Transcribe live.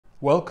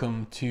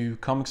Welcome to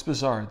Comics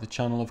Bazaar, the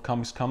channel of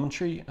comics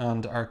commentary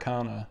and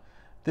arcana.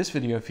 This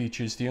video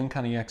features the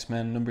Uncanny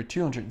X-Men number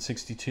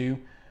 262,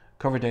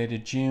 cover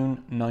dated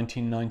June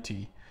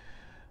 1990.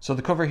 So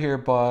the cover here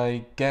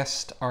by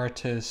guest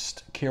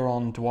artist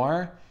Kieron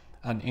Dwyer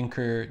and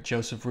inker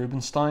Joseph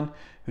Rubinstein,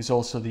 who's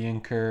also the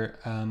inker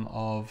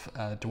of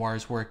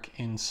Dwyer's work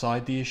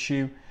inside the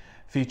issue,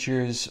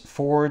 features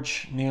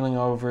Forge kneeling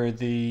over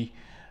the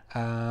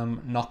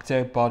knocked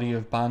out body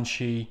of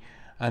Banshee,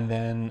 and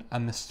then a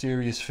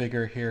mysterious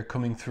figure here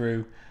coming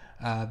through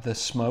the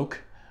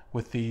smoke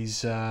with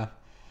these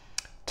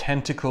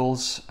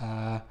tentacles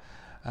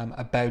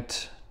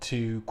about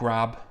to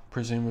grab,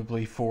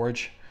 presumably,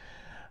 Forge.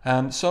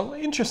 So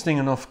interesting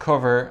enough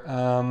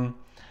cover.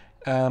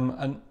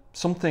 And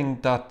something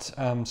that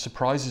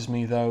surprises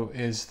me though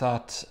is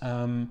that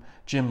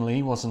Jim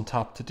Lee wasn't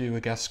tapped to do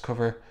a guest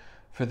cover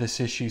for this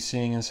issue,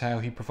 seeing as how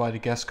he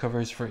provided guest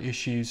covers for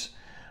issues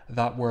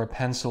that were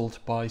penciled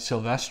by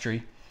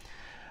Silvestri.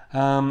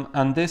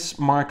 And this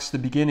marks the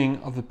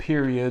beginning of a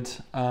period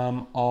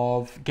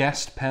of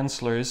guest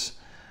pencilers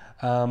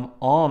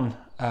on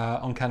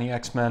Uncanny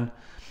X-Men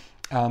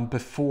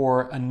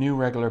before a new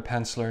regular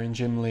penciler in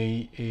Jim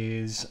Lee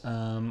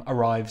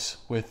arrives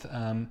with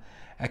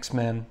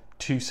X-Men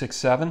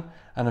 267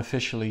 and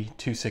officially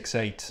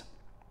 268.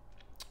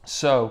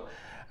 So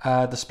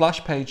the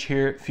splash page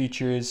here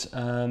features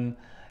a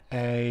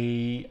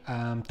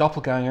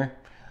doppelganger,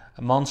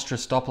 a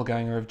monstrous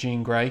doppelganger of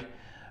Jean Grey,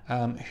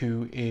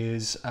 who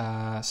is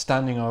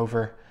standing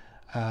over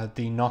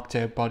the knocked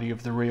out body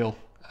of the real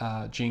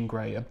Jean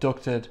Grey,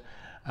 abducted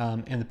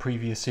in the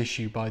previous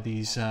issue by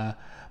these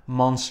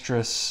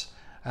monstrous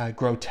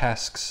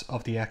grotesques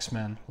of the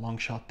X-Men,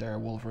 Longshot there,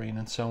 Wolverine,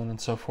 and so on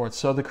and so forth.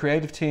 So the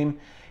creative team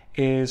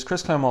is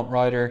Chris Claremont,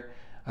 writer,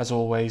 as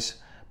always,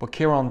 but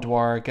Kieron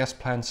Dwyer,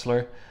 guest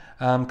penciler,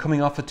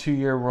 coming off a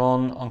 2-year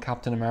run on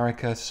Captain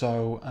America,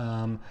 so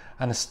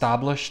an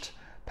established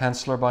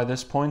penciler by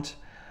this point.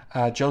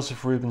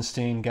 Joseph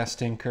Rubinstein, guest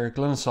inker,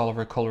 Glynis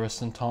Oliver,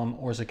 colorist, and Tom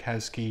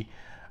Orzechowski,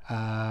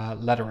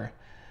 letterer.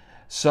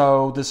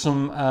 So there's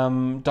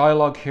some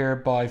dialogue here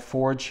by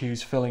Forge,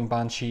 who's filling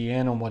Banshee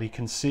in on what he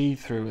can see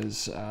through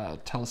his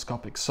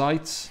telescopic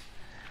sights.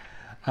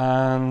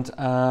 And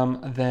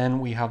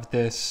then we have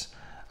this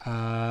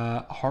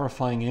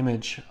horrifying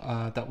image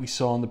that we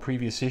saw in the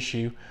previous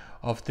issue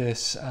of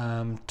this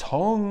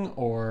tongue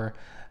or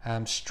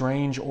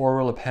strange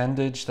oral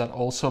appendage that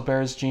also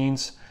bears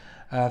Jean's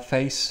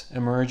face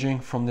emerging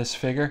from this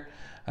figure,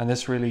 and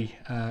this really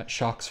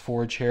shocks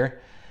Forge here.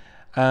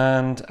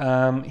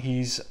 And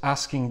he's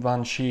asking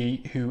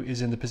Banshee, who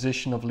is in the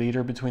position of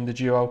leader between the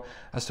duo,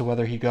 as to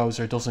whether he goes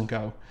or doesn't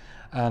go.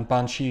 And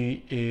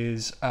Banshee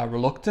is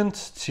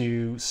reluctant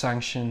to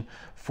sanction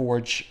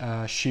Forge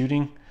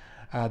shooting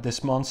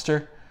this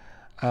monster,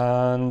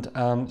 and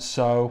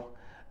so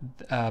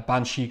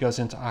Banshee goes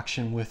into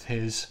action with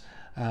his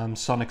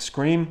sonic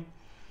scream,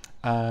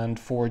 and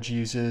Forge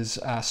uses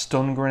a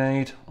stun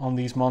grenade on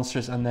these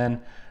monsters, and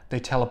then they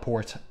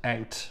teleport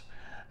out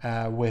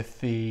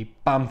with the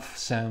bamf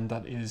sound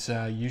that is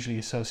usually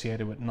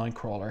associated with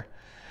Nightcrawler.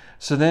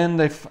 So then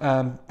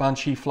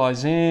Banshee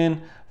flies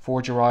in,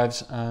 Forge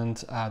arrives,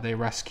 and they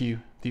rescue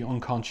the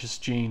unconscious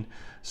Jean.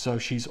 So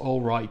she's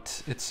all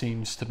right, it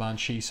seems, to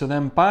Banshee. So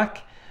then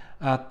back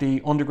at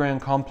the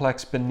underground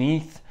complex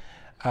beneath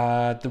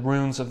the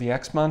ruins of the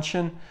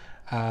X-Mansion,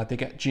 they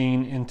get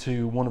Jean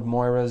into one of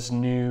Moira's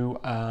new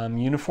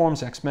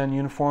uniforms, X-Men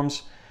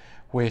uniforms,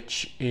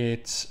 which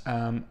it's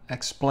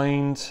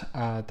explained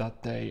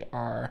that they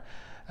are,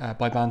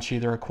 by Banshee,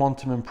 they're a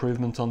quantum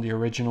improvement on the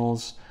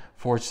originals.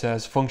 Forge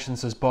says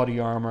functions as body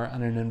armor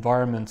and an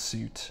environment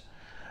suit.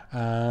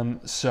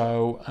 Pretty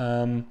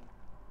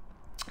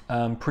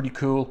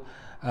cool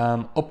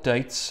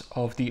updates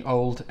of the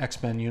old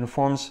X-Men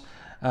uniforms,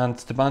 and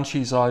to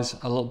Banshee's eyes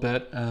a little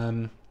bit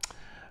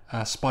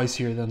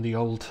spicier than the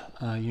old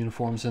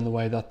uniforms in the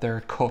way that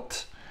they're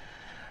cut.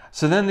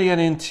 So then they get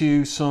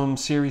into some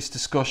serious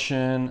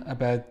discussion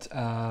about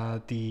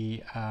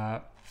the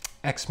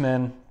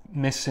X-Men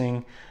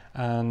missing,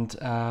 and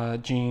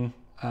Jean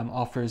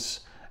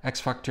offers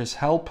X-Factor's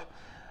help,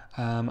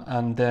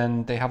 and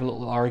then they have a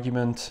little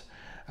argument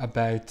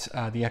about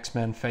the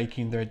X-Men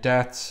faking their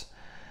deaths,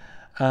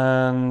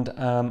 and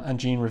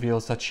Jean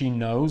reveals that she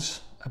knows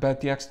about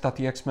that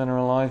the X-Men are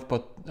alive,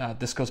 but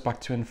this goes back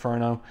to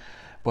Inferno.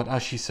 But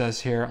as she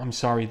says here, I'm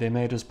sorry, they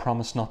made us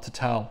promise not to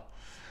tell.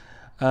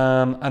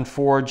 And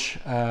Forge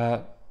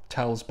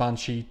tells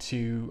Banshee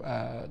to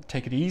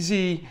take it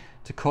easy,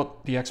 to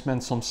cut the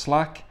X-Men some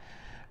slack,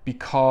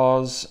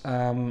 because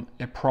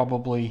it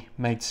probably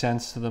made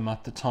sense to them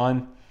at the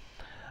time.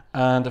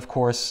 And of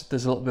course,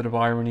 there's a little bit of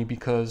irony,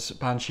 because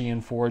Banshee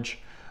and Forge,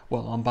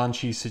 well, on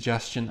Banshee's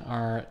suggestion,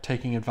 are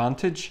taking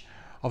advantage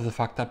of the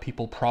fact that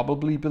people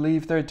probably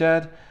believe they're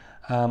dead,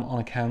 on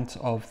account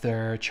of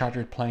their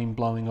chartered plane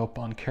blowing up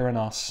on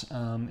Kyranos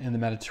in the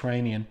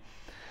Mediterranean.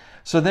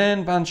 So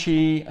then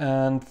Banshee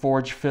and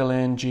Forge fill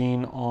in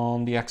Jean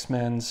on the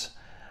X-Men's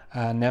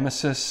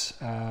nemesis,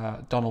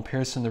 Donald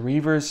Pearson, the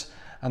Reavers,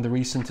 and the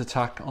recent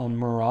attack on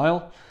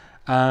Muir,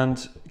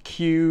 and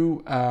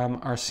Q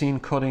are seen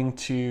cutting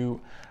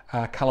to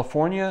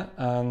California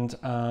and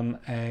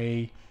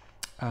a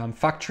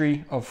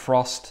factory of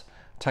Frost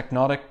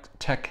Technotics,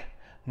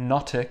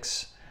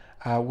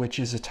 which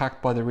is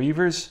attacked by the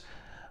Reavers,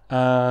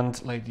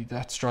 and Lady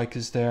Deathstrike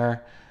is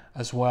there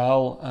as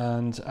well,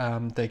 and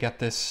they get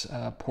this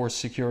poor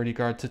security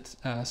guard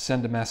to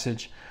send a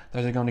message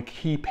that they're going to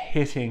keep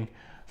hitting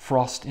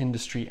Frost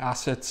Industry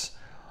assets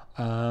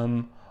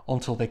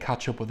until they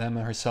catch up with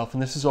Emma herself.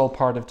 And this is all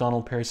part of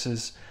Donald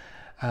Pierce's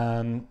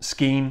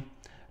scheme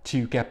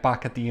to get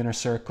back at the inner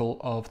circle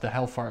of the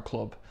Hellfire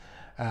Club,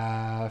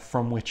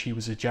 from which he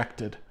was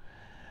ejected.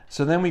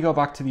 So then we go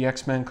back to the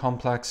X-Men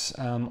complex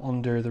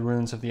under the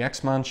ruins of the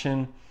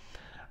X-Mansion,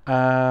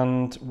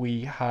 and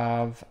we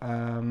have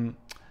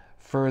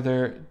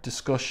further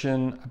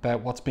discussion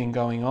about what's been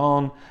going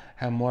on,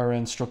 how Moira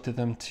instructed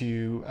them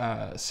to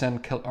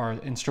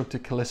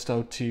instructed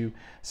Callisto to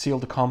seal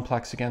the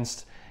complex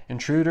against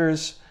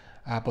intruders,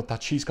 but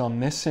that she's gone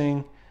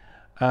missing,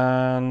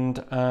 and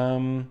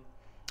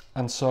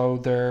so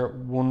they're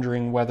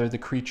wondering whether the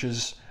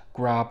creatures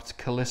grabbed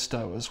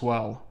Callisto as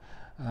well.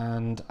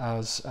 And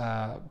as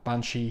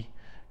Banshee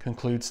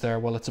concludes there,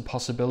 well, it's a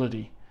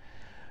possibility.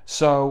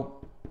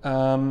 So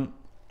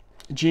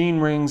Jean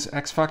rings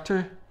X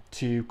Factor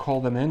to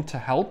call them in to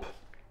help,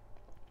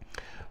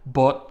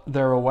 but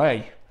they're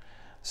away.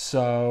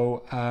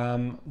 So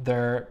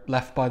they're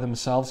left by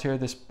themselves here,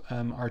 this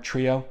our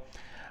trio.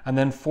 And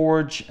then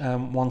Forge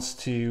wants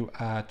to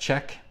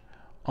check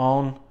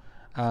on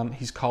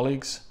his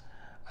colleagues,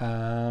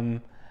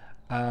 and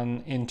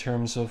in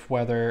terms of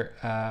whether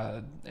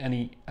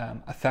any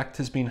effect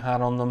has been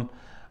had on them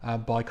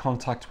by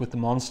contact with the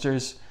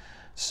monsters.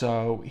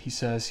 So he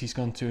says he's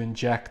going to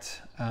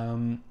inject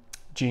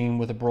Jean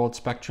with a broad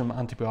spectrum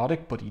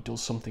antibiotic, but he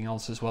does something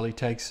else as well.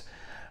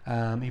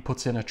 He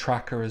puts in a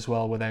tracker as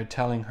well without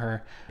telling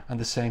her, and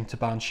the same to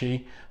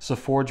Banshee. So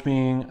Forge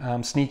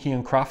being sneaky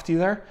and crafty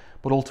there,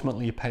 but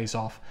ultimately it pays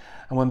off.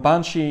 And when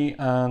Banshee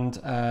and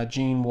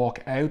Jean walk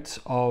out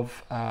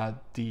of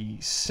the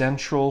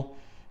central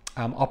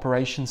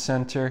operations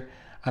center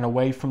and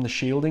away from the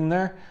shielding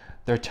there,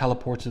 they're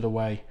teleported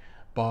away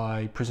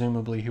by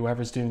presumably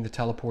whoever's doing the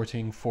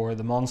teleporting for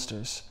the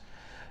monsters.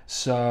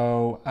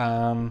 So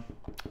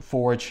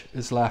Forge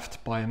is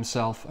left by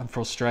himself and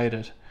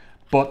frustrated,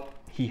 but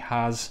he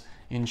has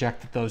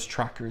injected those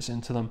trackers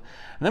into them.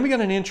 And then we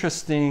get an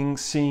interesting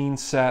scene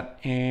set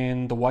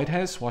in the White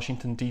House,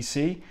 Washington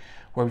DC,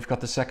 where we've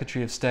got the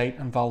Secretary of State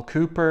and Val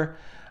Cooper,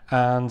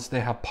 and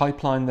they have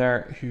Pipeline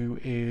there, who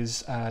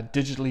is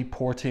digitally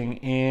porting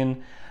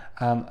in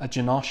a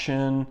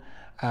Genosian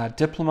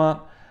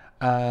diplomat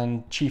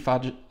and Chief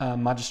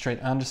Magistrate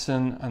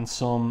Anderson and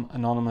some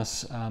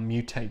anonymous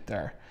mutate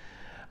there.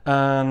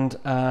 And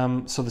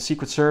so the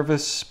Secret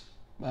Service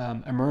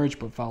emerge,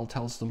 but Val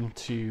tells them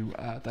to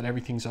that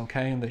everything's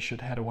okay and they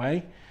should head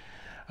away.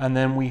 And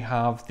then we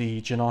have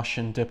the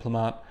Genosian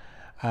diplomat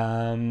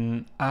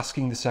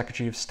asking the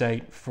Secretary of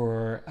State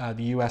for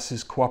the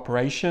US's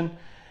cooperation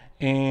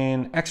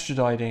in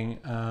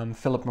extraditing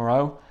Philip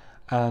Moreau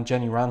and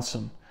Jenny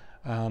Ransom,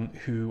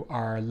 who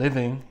are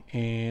living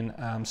in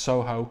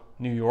Soho,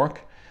 New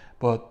York,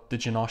 but the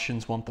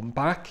Genosians want them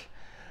back.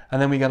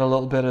 And then we get a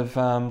little bit of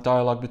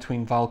dialogue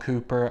between Val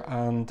Cooper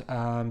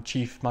and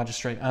Chief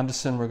Magistrate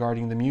Anderson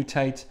regarding the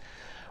mutate,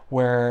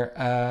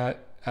 where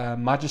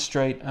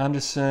Magistrate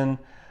Anderson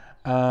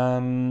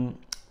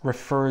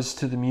refers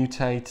to the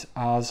mutate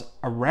as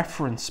a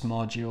reference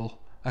module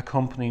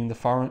accompanying the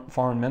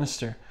foreign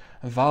minister.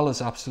 And Val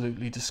is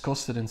absolutely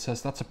disgusted and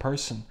says that's a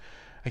person,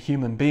 a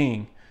human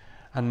being.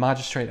 And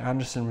Magistrate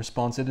Anderson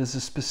responds, it is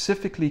a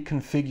specifically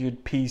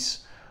configured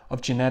piece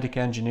of genetic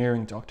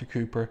engineering, Dr.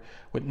 Cooper,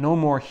 with no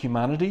more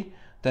humanity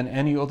than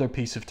any other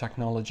piece of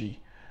technology,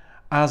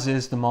 as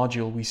is the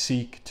module we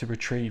seek to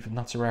retrieve. And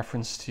that's a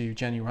reference to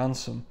Jenny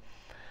Ransom.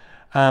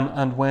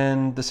 And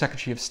when the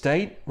Secretary of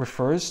State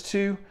refers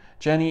to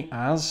Jenny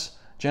as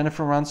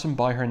Jennifer Ransom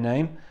by her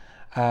name,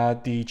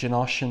 the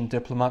Genosian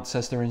diplomat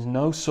says there is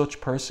no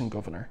such person,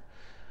 Governor.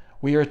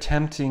 We are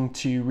attempting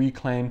to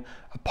reclaim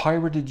a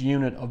pirated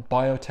unit of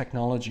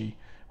biotechnology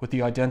with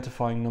the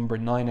identifying number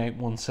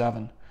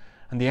 9817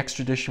 and the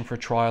extradition for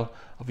trial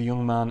of a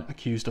young man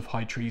accused of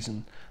high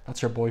treason.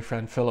 That's her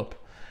boyfriend, Philip.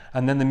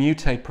 And then the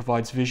mutate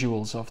provides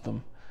visuals of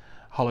them,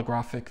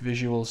 holographic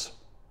visuals.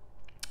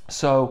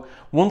 So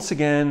once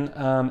again,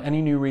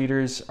 any new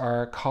readers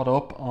are caught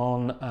up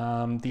on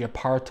the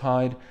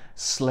apartheid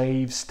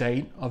slave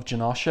state of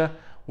Genosha,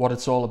 what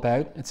it's all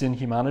about, its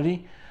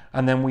inhumanity.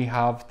 And then we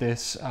have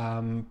this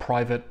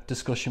private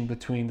discussion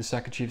between the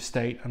Secretary of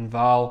State and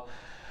Val,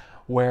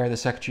 where the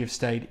Secretary of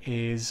State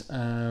is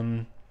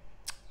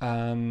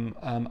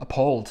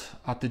appalled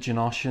at the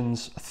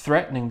Genosians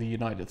threatening the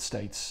United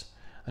States.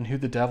 And who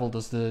the devil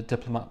does the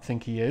diplomat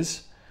think he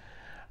is?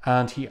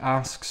 And he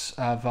asks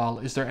Val,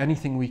 is there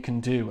anything we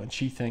can do? And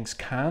she thinks,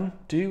 can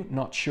do,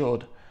 not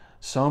should.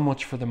 So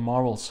much for the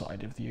moral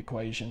side of the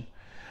equation.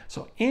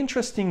 So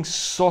interesting,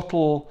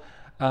 subtle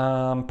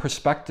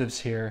perspectives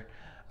here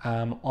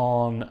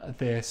on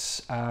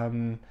this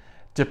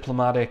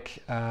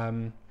diplomatic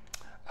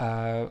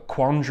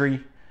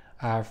quandary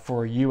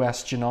for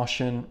US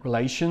Genosian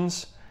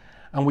relations.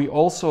 And we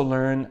also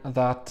learn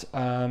that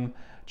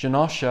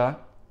Genosha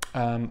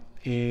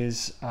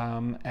is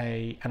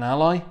an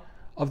ally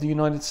of the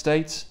United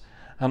States,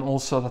 and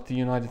also that the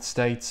United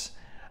States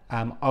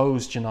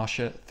owes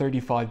Genosha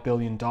 $35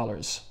 billion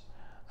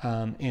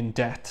in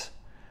debt.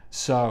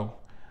 So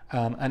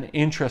an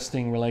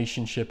interesting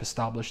relationship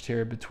established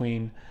here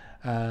between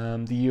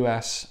the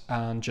US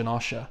and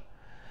Genosha.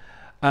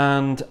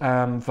 And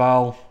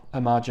Val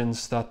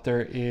imagines that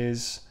there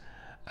is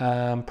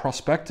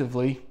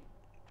prospectively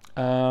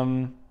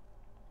a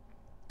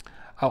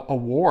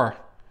war.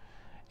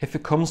 If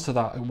it comes to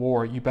that, a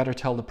war, you better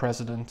tell the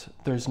president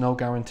there's no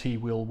guarantee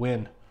we'll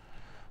win.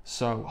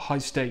 So high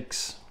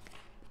stakes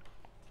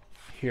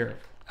here.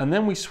 And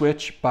then we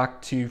switch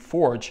back to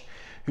Forge,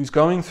 who's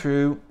going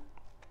through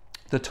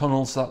the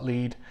tunnels that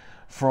lead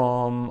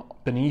from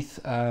beneath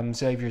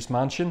Xavier's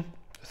mansion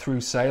through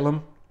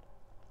Salem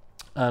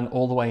and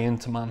all the way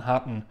into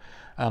Manhattan,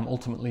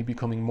 ultimately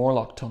becoming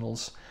Morlock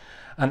tunnels.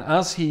 And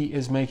as he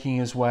is making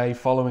his way,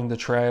 following the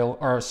trail,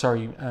 or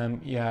sorry,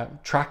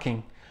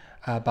 tracking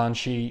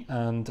Banshee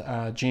and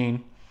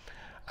Jean,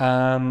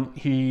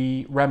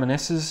 he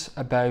reminisces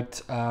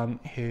about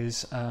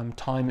his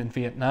time in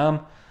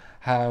Vietnam,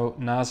 how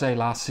Naze,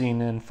 last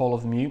seen in Fall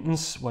of the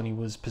Mutants when he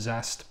was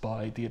possessed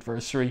by the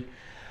adversary,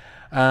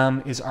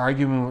 is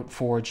arguing with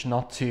Forge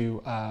not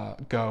to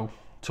go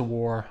to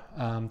war,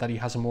 that he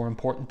has a more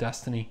important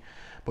destiny.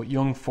 But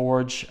young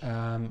Forge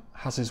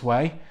has his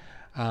way,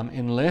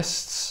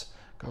 enlists,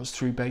 goes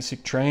through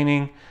basic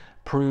training,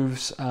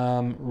 proves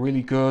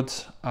really good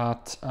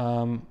at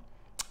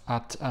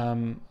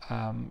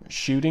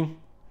shooting,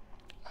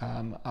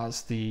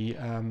 as the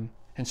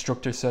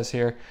instructor says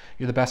here,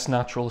 you're the best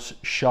natural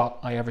shot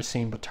I ever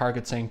seen, but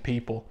targets ain't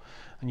people.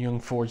 And young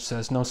Forge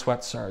says, no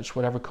sweat, Sarge,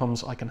 whatever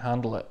comes I can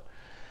handle it.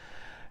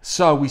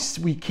 So we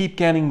keep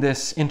getting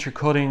this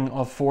intercutting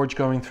of Forge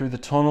going through the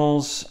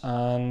tunnels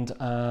and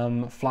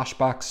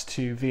flashbacks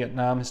to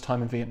Vietnam, his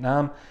time in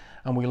Vietnam,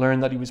 and we learn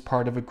that he was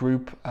part of a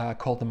group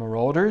called the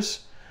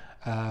Marauders,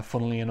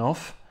 funnily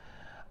enough.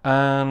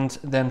 And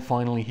then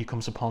finally he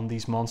comes upon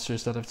these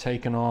monsters that have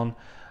taken on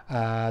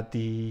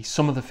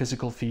some of the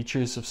physical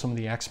features of some of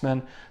the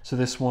X-Men. So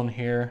this one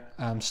here,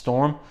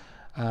 Storm,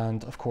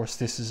 and of course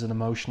this is an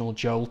emotional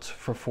jolt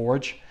for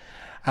Forge.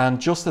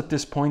 And just at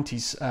this point,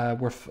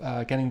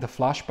 we're getting the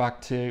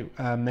flashback to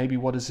maybe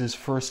what is his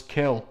first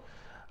kill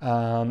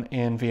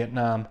in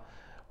Vietnam,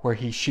 where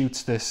he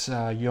shoots this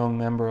young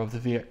member of the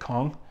Viet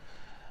Cong.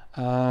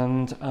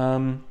 And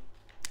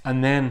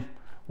then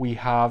we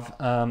have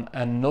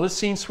another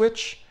scene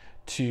switch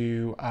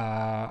to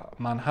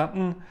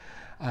Manhattan,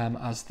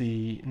 as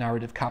the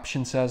narrative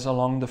caption says,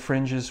 along the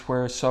fringes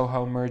where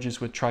Soho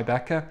merges with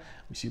Tribeca.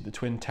 We see the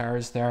Twin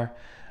Towers there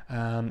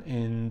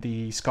in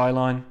the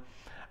skyline.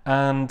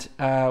 And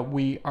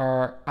we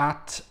are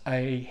at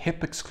a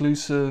hip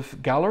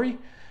exclusive gallery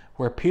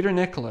where Peter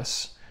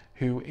Nicholas,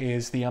 who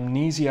is the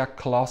amnesiac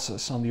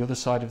Colossus on the other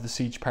side of the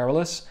Siege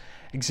Perilous,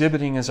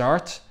 exhibiting his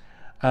art,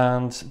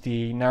 and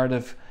the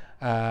narrative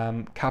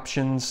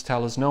captions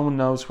tell us no one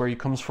knows where he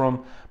comes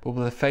from, but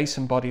with a face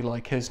and body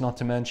like his, not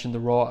to mention the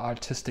raw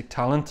artistic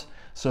talent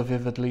so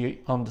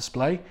vividly on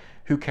display,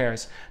 who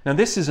cares? Now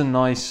this is a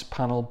nice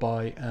panel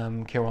by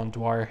Kieron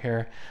Dwyer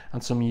here,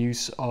 and some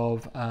use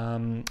of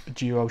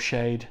duo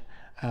shade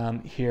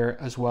here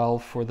as well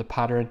for the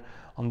pattern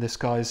on this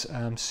guy's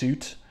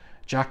suit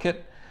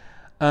jacket.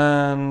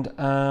 And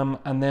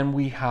then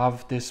we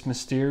have this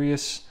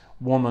mysterious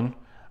woman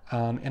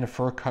in a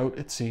fur coat,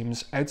 it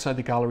seems, outside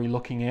the gallery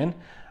looking in,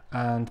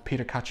 and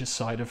Peter catches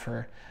sight of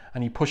her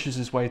and he pushes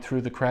his way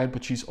through the crowd,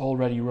 but she's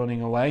already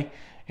running away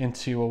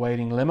into a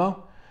waiting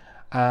limo.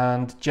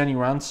 And Jenny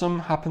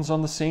Ransom happens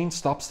on the scene,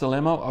 stops the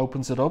limo,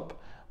 opens it up,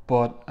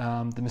 but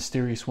the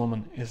mysterious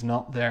woman is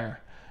not there.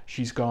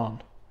 She's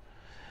gone.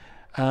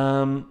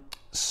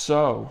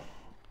 So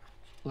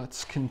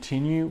let's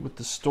continue with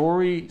the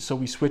story. So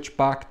we switch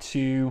back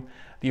to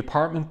the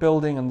apartment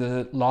building and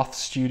the loft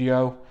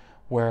studio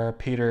where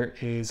Peter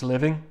is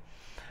living.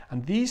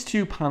 And these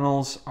two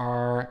panels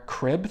are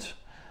cribbed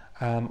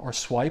or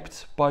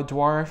swiped by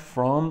Dwyer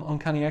from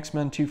Uncanny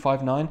X-Men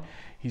 259.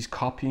 He's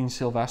copying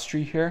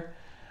Silvestri here.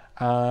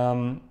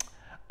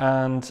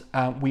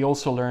 We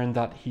also learn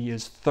that he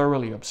is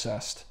thoroughly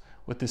obsessed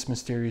with this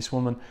mysterious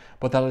woman,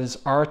 but that his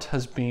art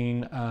has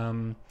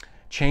been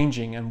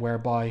changing, and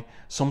whereby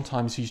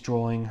sometimes he's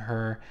drawing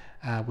her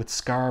with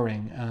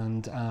scarring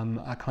and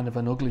a kind of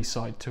an ugly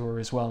side to her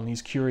as well, and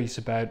he's curious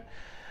about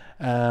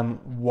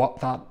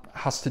what that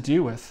has to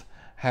do with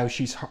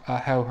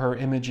how her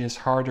image is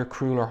harder,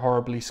 crueler,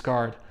 horribly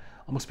scarred.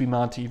 I must be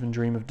mad to even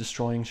dream of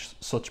destroying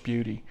such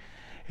beauty.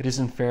 It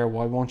isn't fair.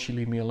 Why won't she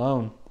leave me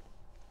alone?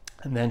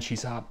 And then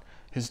she's at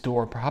his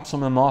door. Perhaps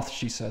I'm a moth,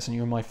 she says, and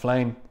you're my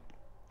flame.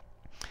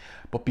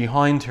 But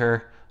behind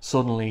her,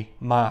 suddenly,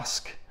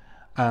 Masque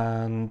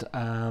and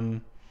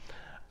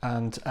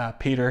and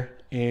Peter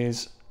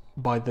is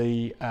by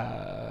the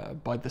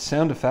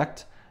sound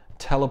effect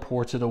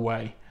teleported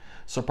away.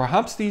 So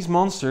perhaps these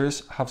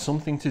monsters have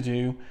something to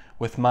do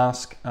with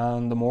Masque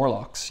and the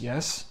Morlocks,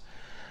 yes?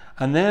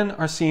 And then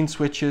our scene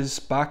switches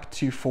back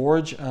to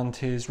Forge and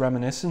his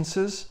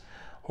reminiscences,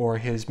 or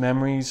his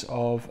memories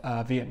of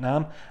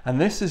Vietnam.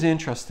 And this is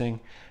interesting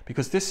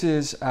because this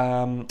is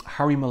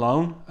Harry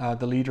Malone,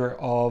 the leader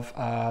of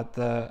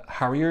the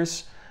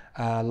Harriers,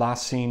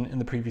 last seen in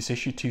the previous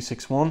issue,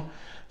 261.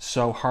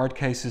 So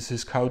Hardcase is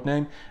his code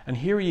name. And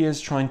here he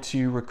is trying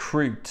to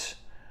recruit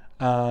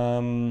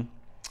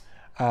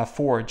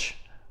Forge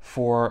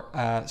for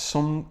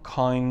some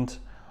kind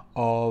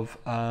of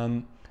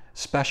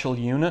special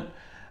unit.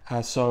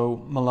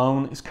 So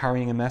Malone is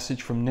carrying a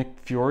message from Nick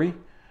Fury,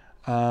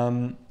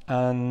 and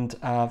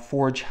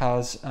Forge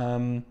has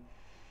risen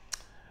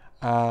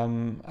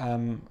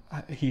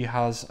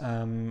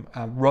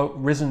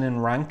in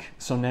rank,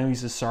 so now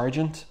he's a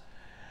sergeant,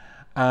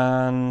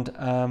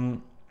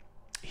 and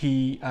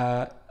he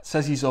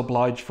says he's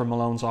obliged for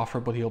Malone's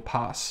offer, but he'll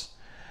pass.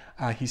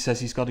 He says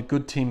he's got a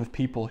good team of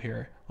people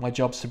here. My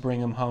job's to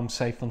bring him home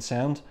safe and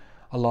sound,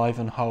 alive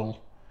and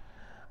whole.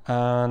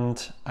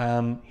 And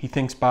he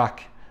thinks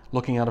back,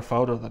 looking at a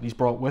photo that he's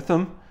brought with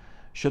him.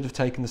 Should have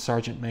taken the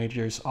Sergeant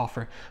Major's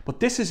offer. But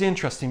this is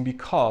interesting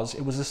because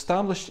it was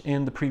established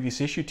in the previous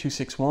issue,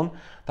 261,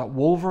 that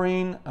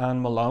Wolverine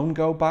and Malone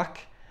go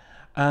back.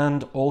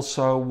 And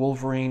also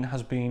Wolverine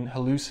has been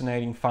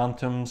hallucinating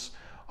phantoms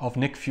of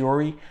Nick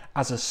Fury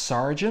as a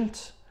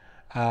sergeant,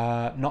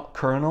 not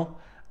colonel,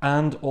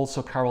 and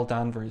also Carol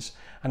Danvers.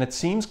 And it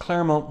seems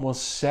Claremont was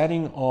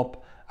setting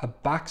up a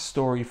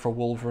backstory for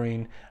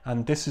Wolverine,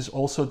 and this is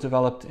also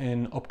developed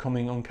in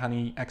upcoming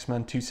Uncanny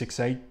X-Men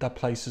 268 that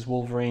places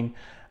Wolverine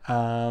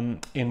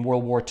in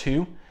World War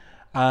II,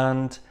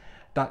 and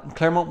that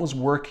Claremont was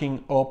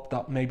working up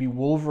that maybe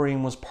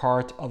Wolverine was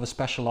part of a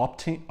special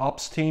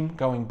ops team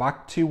going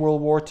back to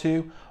World War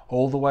II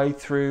all the way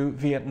through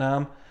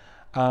Vietnam,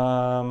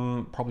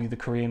 probably the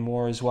Korean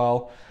War as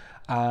well,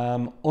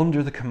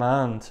 under the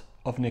command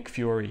of Nick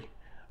Fury.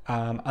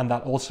 And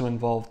that also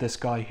involved this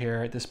guy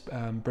here, this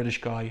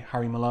British guy,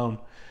 Harry Malone.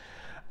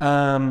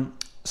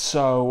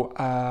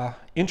 So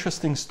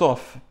interesting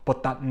stuff,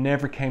 but that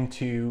never came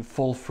to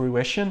full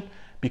fruition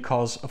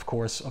because, of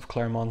course, of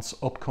Claremont's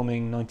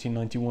upcoming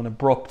 1991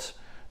 abrupt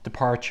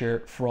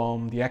departure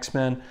from the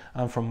X-Men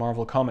and from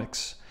Marvel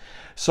Comics.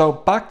 So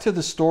back to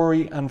the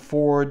story and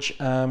Forge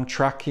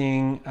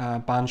tracking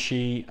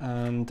Banshee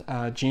and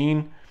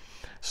Jean.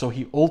 So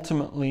he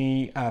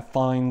ultimately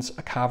finds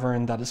a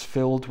cavern that is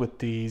filled with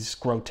these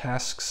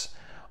grotesques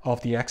of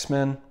the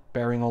X-Men,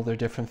 bearing all their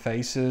different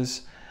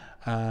faces,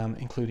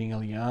 including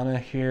Illyana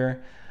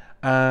here.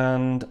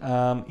 And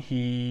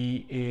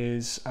he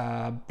is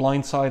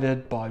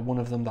blindsided by one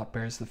of them that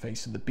bears the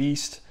face of the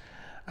Beast.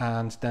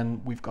 And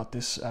then we've got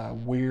this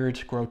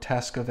weird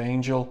grotesque of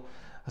Angel,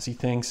 as he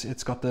thinks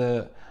it's got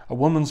a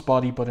woman's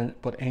body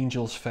but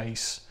Angel's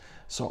face.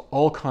 So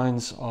all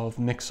kinds of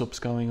mix-ups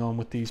going on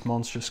with these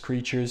monstrous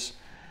creatures.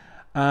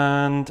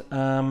 And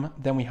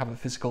then we have a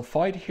physical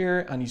fight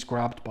here, and he's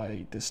grabbed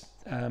by this,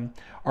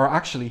 or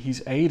actually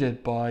he's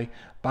aided by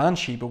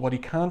Banshee, but what he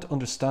can't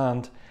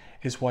understand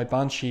is why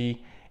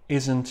Banshee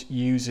isn't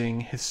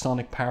using his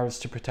sonic powers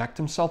to protect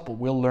himself, but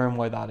we'll learn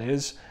why that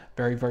is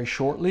very, very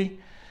shortly.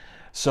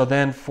 So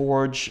then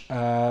Forge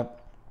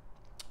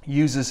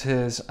uses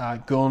his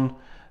gun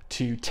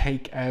to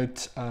take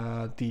out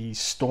the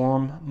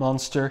Storm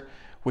monster,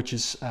 which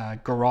is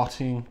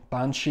garroting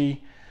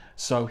Banshee.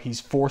 So he's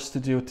forced to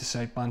do it to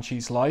save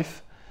Banshee's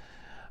life.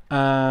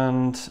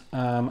 And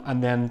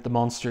then the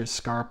monster is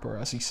Scarper,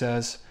 as he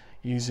says,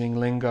 using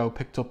lingo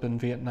picked up in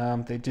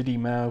Vietnam. They diddy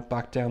mow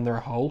back down their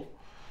hole.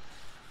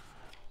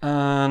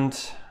 And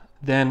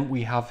then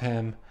we have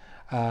him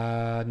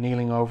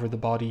kneeling over the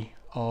body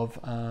of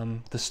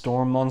the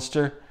Storm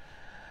monster,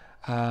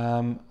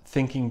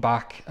 thinking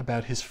back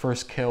about his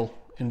first kill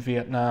in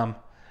Vietnam,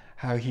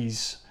 how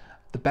he's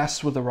the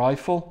best with a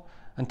rifle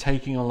and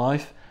taking a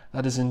life.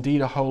 That is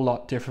indeed a whole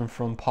lot different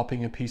from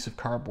popping a piece of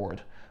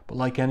cardboard. But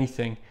like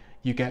anything,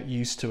 you get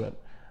used to it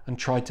and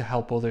try to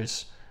help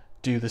others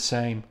do the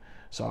same.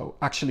 So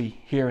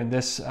actually here in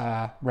this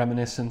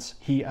reminiscence,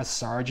 he as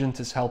sergeant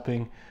is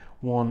helping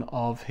one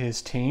of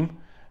his team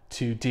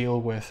to deal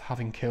with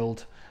having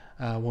killed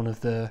one of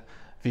the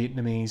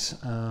Vietnamese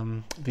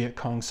Viet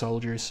Cong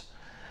soldiers.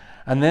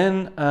 And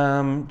then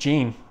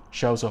Jean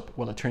shows up.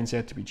 Well, it turns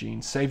out to be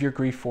Jean. Save your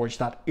grief, Forge.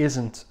 That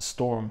isn't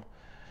Storm.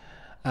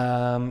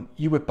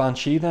 You with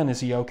Banshee then?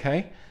 Is he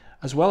okay?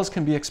 As well as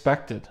can be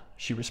expected,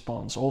 she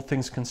responds. All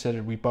things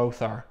considered, we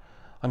both are.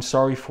 I'm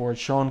sorry, Forge.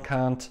 Sean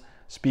can't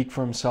speak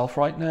for himself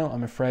right now,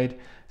 I'm afraid.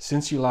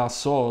 Since you last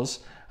saw us,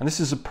 and this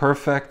is a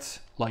perfect,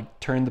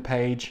 like, turn the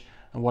page,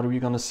 and what are we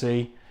going to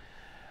see?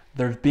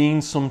 There have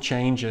been some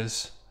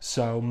changes.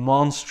 So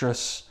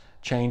monstrous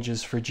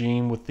changes for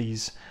Jean with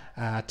these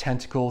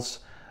tentacles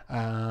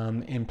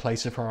in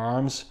place of her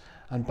arms,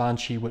 and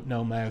Banshee with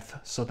no mouth.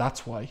 So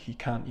that's why he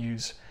can't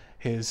use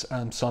his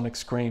sonic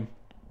scream.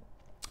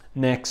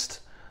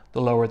 Next,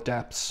 the lower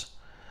depths.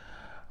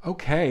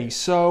 Okay,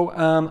 so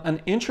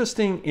an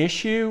interesting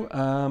issue.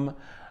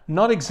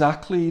 Not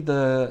exactly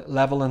the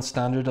level and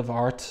standard of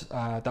art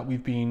that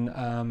we've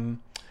been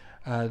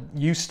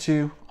used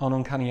to on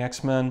Uncanny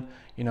X-Men.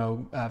 You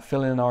know,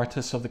 fill-in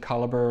artists of the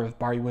caliber of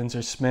Barry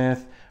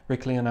Windsor-Smith,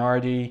 Rick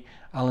Leonardi,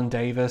 Alan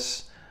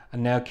Davis,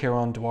 and now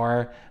Kieron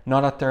Dwyer.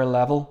 Not at their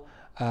level,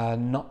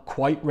 not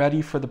quite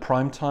ready for the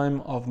prime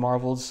time of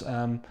Marvel's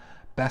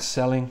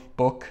best-selling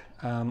book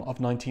of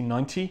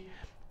 1990,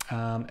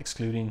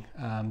 excluding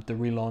the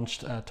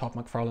relaunched Todd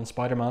McFarlane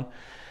Spider-Man.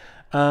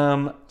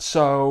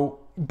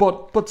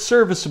 But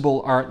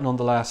serviceable art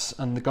nonetheless,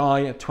 and the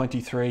guy at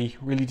 23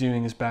 really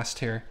doing his best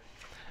here.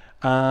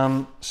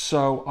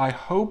 So I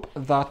hope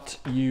that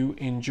you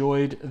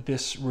enjoyed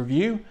this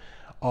review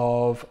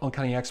of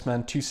Uncanny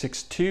X-Men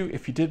 262.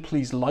 If you did,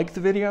 please like the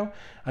video,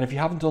 and if you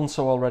haven't done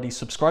so already,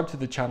 subscribe to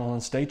the channel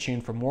and stay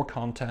tuned for more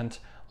content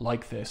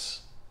like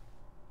this.